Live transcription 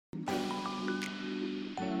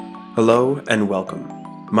Hello and welcome.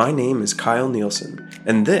 My name is Kyle Nielsen,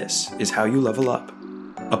 and this is How You Level Up,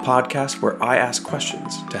 a podcast where I ask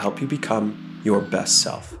questions to help you become your best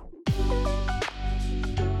self.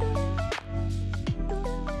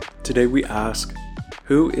 Today we ask,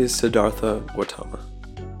 who is Siddhartha Gautama?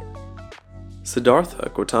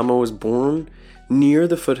 Siddhartha Gautama was born near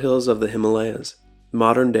the foothills of the Himalayas,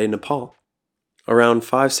 modern-day Nepal, around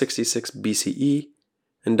 566 BCE,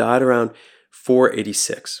 and died around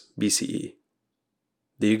 486 BCE.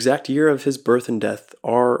 The exact year of his birth and death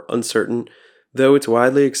are uncertain, though it's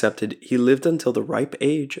widely accepted he lived until the ripe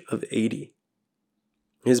age of 80.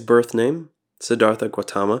 His birth name, Siddhartha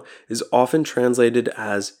Gautama, is often translated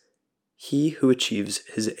as he who achieves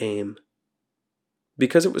his aim.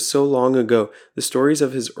 Because it was so long ago, the stories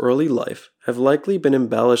of his early life have likely been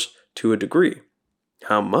embellished to a degree.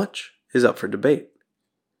 How much is up for debate.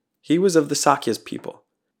 He was of the Sakyas people,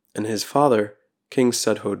 and his father, King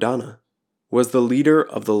Suddhodana, was the leader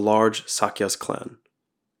of the large Sakyas clan.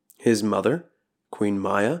 His mother, Queen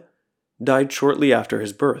Maya, died shortly after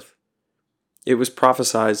his birth. It was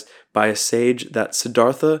prophesied by a sage that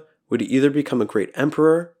Siddhartha would either become a great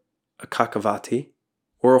emperor, a Kakavati,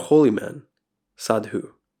 or a holy man,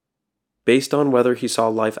 Sadhu, based on whether he saw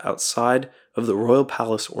life outside of the royal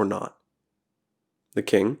palace or not. The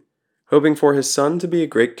king, hoping for his son to be a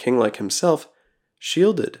great king like himself,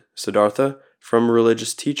 shielded Siddhartha from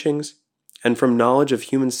religious teachings and from knowledge of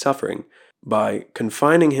human suffering by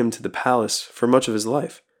confining him to the palace for much of his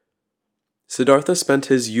life. Siddhartha spent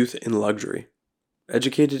his youth in luxury,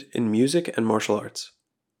 educated in music and martial arts.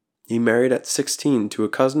 He married at 16 to a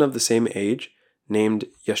cousin of the same age named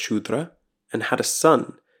Yashudra and had a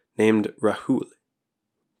son named Rahul.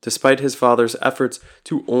 Despite his father's efforts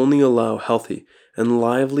to only allow healthy and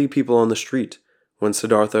lively people on the street when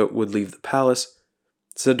Siddhartha would leave the palace,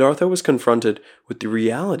 Siddhartha was confronted with the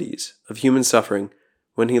realities of human suffering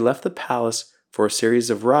when he left the palace for a series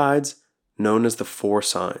of rides known as the Four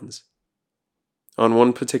Signs. On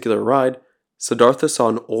one particular ride, Siddhartha saw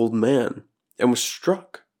an old man and was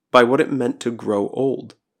struck by what it meant to grow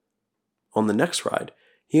old. On the next ride,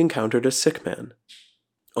 he encountered a sick man.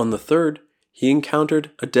 On the third, he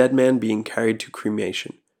encountered a dead man being carried to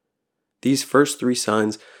cremation. These first three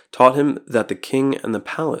signs taught him that the king and the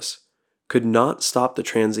palace could not stop the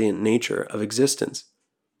transient nature of existence,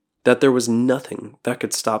 that there was nothing that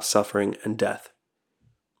could stop suffering and death.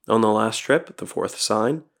 On the last trip, the fourth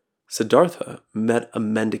sign, Siddhartha met a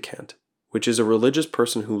mendicant, which is a religious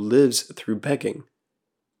person who lives through begging.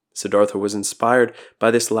 Siddhartha was inspired by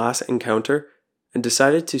this last encounter and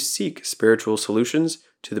decided to seek spiritual solutions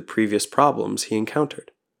to the previous problems he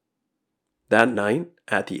encountered. That night,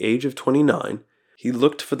 at the age of 29, he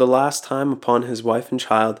looked for the last time upon his wife and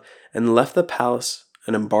child and left the palace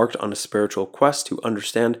and embarked on a spiritual quest to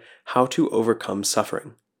understand how to overcome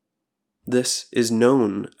suffering. This is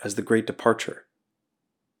known as the Great Departure.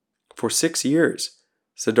 For 6 years,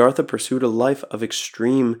 Siddhartha pursued a life of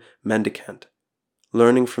extreme mendicant,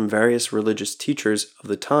 learning from various religious teachers of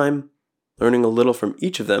the time, learning a little from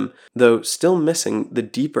each of them, though still missing the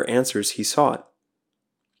deeper answers he sought.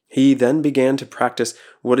 He then began to practice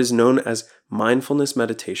what is known as mindfulness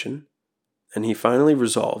meditation, and he finally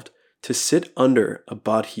resolved to sit under a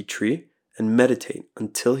bodhi tree and meditate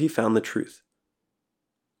until he found the truth.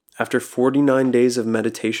 After 49 days of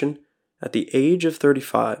meditation, at the age of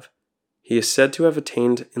 35, he is said to have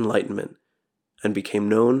attained enlightenment and became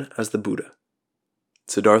known as the Buddha.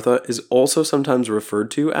 Siddhartha is also sometimes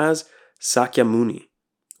referred to as Sakyamuni,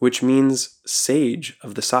 which means sage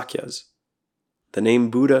of the Sakyas. The name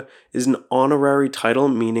Buddha is an honorary title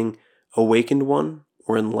meaning awakened one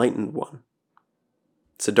or enlightened one.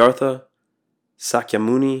 Siddhartha,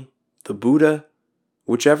 Sakyamuni, the Buddha,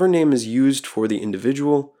 whichever name is used for the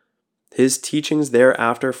individual, his teachings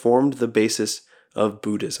thereafter formed the basis of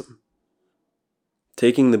Buddhism.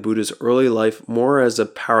 Taking the Buddha's early life more as a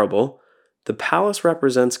parable, the palace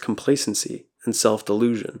represents complacency and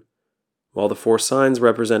self-delusion, while the four signs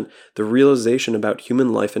represent the realization about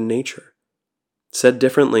human life and nature. Said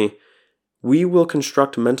differently, we will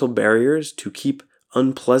construct mental barriers to keep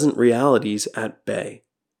unpleasant realities at bay.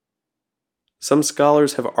 Some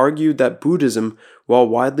scholars have argued that Buddhism, while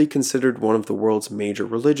widely considered one of the world's major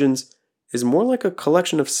religions, is more like a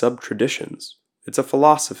collection of sub-traditions. It's a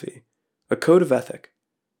philosophy, a code of ethic.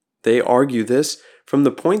 They argue this from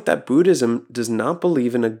the point that Buddhism does not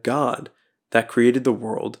believe in a God that created the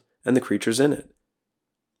world and the creatures in it.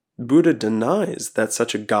 Buddha denies that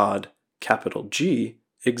such a God, capital G,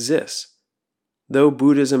 exists, though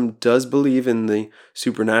Buddhism does believe in the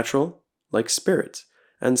supernatural, like spirits,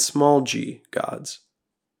 and small g gods.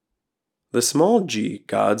 The small g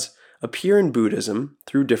gods appear in Buddhism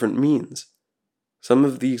through different means. Some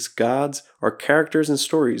of these gods are characters in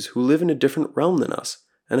stories who live in a different realm than us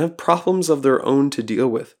and have problems of their own to deal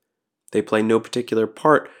with. They play no particular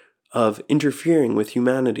part of interfering with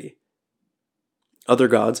humanity. Other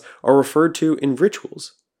gods are referred to in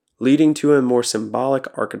rituals, leading to a more symbolic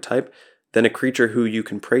archetype than a creature who you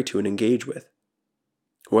can pray to and engage with.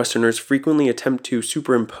 Westerners frequently attempt to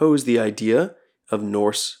superimpose the idea of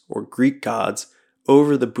Norse or Greek gods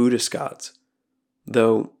over the Buddhist gods,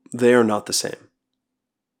 though they are not the same.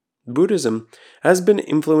 Buddhism has been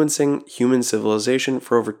influencing human civilization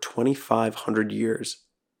for over 2,500 years,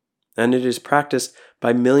 and it is practiced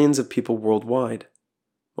by millions of people worldwide,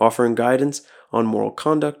 offering guidance on moral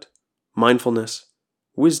conduct, mindfulness,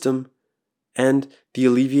 wisdom, and the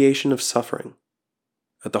alleviation of suffering.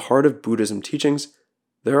 At the heart of Buddhism teachings,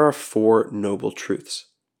 there are 4 noble truths,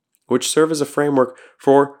 which serve as a framework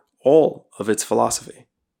for all of its philosophy.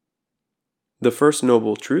 The first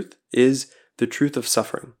noble truth is the truth of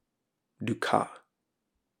suffering, dukkha.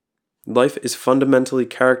 Life is fundamentally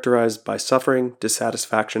characterized by suffering,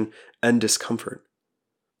 dissatisfaction, and discomfort.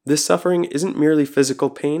 This suffering isn't merely physical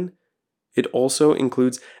pain, it also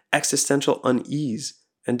includes existential unease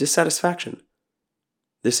and dissatisfaction.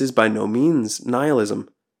 This is by no means nihilism.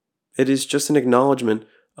 It is just an acknowledgement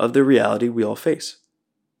of the reality we all face.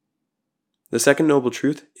 The second noble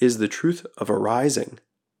truth is the truth of arising,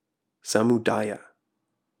 samudaya.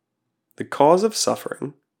 The cause of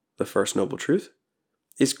suffering, the first noble truth,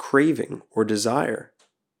 is craving or desire,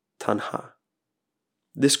 tanha.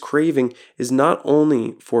 This craving is not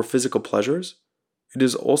only for physical pleasures, it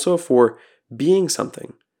is also for being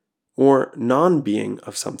something or non-being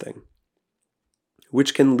of something,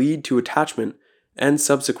 which can lead to attachment and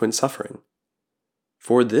subsequent suffering.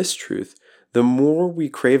 For this truth, the more we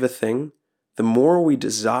crave a thing, the more we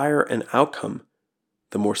desire an outcome,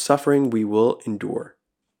 the more suffering we will endure.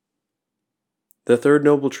 The third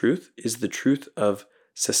noble truth is the truth of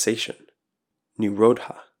cessation,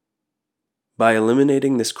 nirodha. By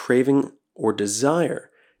eliminating this craving or desire,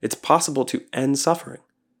 it's possible to end suffering.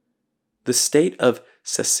 The state of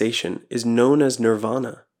cessation is known as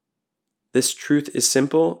nirvana. This truth is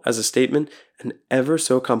simple as a statement and ever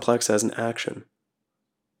so complex as an action.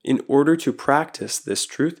 In order to practice this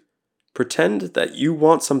truth, pretend that you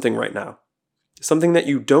want something right now, something that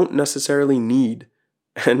you don't necessarily need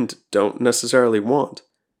and don't necessarily want.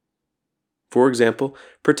 For example,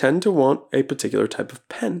 pretend to want a particular type of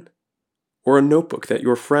pen, or a notebook that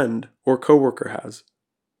your friend or coworker has,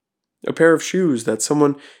 a pair of shoes that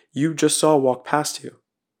someone you just saw walk past you.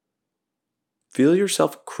 Feel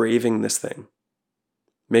yourself craving this thing.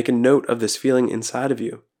 Make a note of this feeling inside of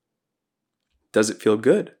you. Does it feel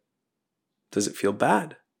good? Does it feel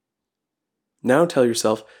bad? Now tell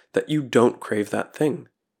yourself that you don't crave that thing,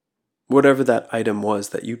 whatever that item was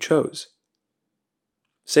that you chose.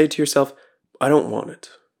 Say to yourself, I don't want it,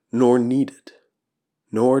 nor need it,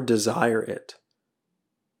 nor desire it.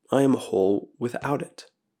 I am whole without it.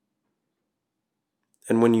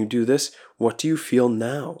 And when you do this, what do you feel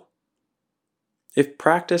now? If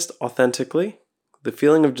practiced authentically, the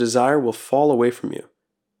feeling of desire will fall away from you.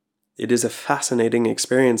 It is a fascinating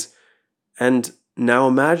experience, and now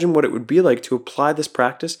imagine what it would be like to apply this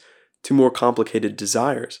practice to more complicated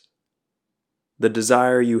desires. The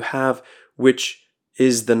desire you have, which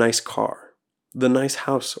is the nice car, the nice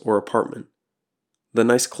house or apartment, the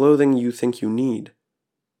nice clothing you think you need,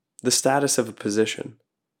 the status of a position,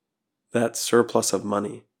 that surplus of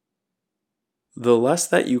money. The less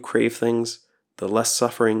that you crave things, the less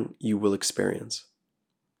suffering you will experience.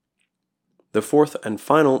 The fourth and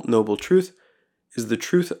final noble truth is the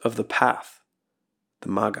truth of the path, the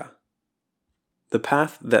magga. The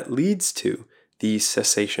path that leads to the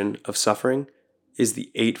cessation of suffering is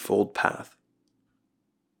the Eightfold Path.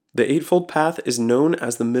 The Eightfold Path is known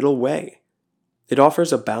as the middle way. It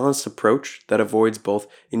offers a balanced approach that avoids both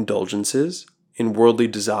indulgences in worldly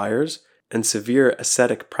desires and severe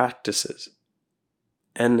ascetic practices.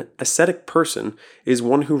 An ascetic person is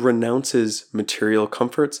one who renounces material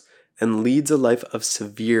comforts and leads a life of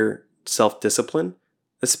severe self-discipline,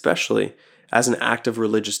 especially as an act of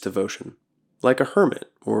religious devotion, like a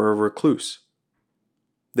hermit or a recluse.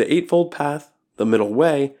 The Eightfold Path, the middle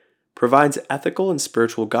way, provides ethical and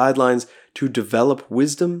spiritual guidelines to develop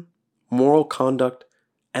wisdom, moral conduct,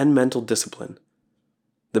 and mental discipline.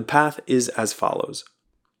 The path is as follows: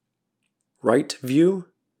 right view,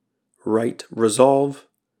 right resolve,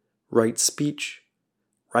 right speech,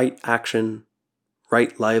 right action,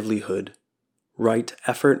 right livelihood, right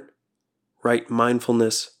effort, right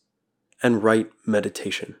mindfulness, and right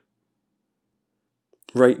meditation.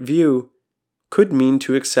 Right view could mean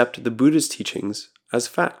to accept the Buddha's teachings as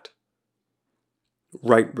fact.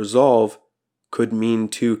 Right resolve could mean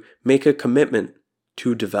to make a commitment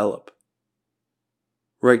to develop.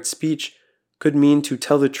 Right speech could mean to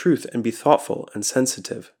tell the truth and be thoughtful and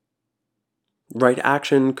sensitive. Right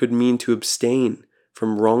action could mean to abstain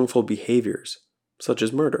from wrongful behaviors, such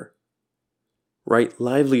as murder. Right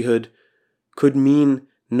livelihood could mean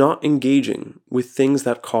not engaging with things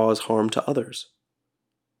that cause harm to others.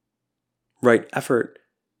 Right effort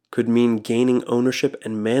could mean gaining ownership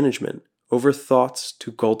and management over thoughts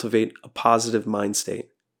to cultivate a positive mind state.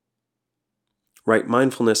 Right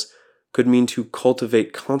mindfulness could mean to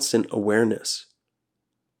cultivate constant awareness.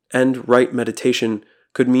 And right meditation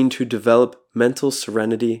could mean to develop mental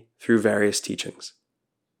serenity through various teachings.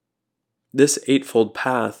 This eightfold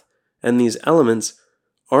path and these elements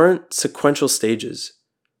aren't sequential stages.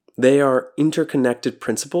 They are interconnected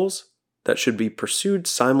principles that should be pursued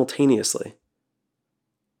simultaneously.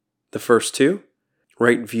 The first two,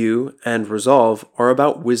 right view and resolve, are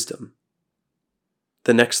about wisdom.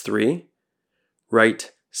 The next three,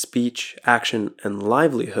 right speech, action, and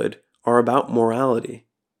livelihood, are about morality.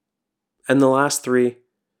 And the last three,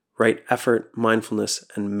 right effort, mindfulness,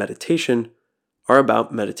 and meditation, are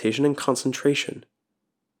about meditation and concentration.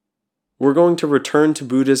 We're going to return to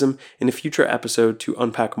Buddhism in a future episode to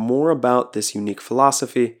unpack more about this unique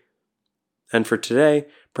philosophy. And for today,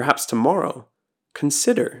 perhaps tomorrow,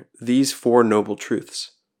 consider these four noble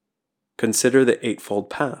truths. Consider the Eightfold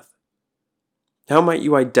Path. How might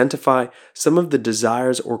you identify some of the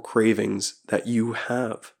desires or cravings that you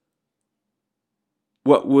have?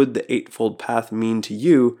 What would the Eightfold Path mean to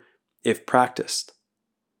you if practiced?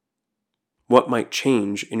 What might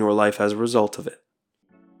change in your life as a result of it?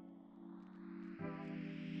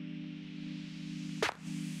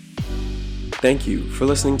 Thank you for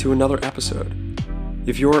listening to another episode.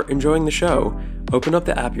 If you're enjoying the show, open up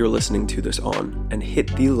the app you're listening to this on and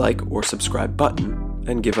hit the like or subscribe button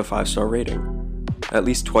and give a 5-star rating. At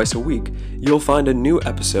least twice a week, you'll find a new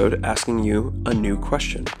episode asking you a new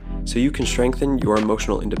question, so you can strengthen your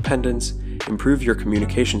emotional independence, improve your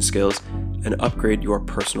communication skills, and upgrade your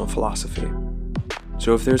personal philosophy.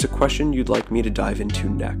 So if there's a question you'd like me to dive into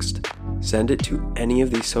next, send it to any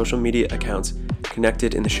of these social media accounts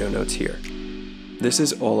connected in the show notes here. This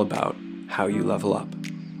is all about how you level up.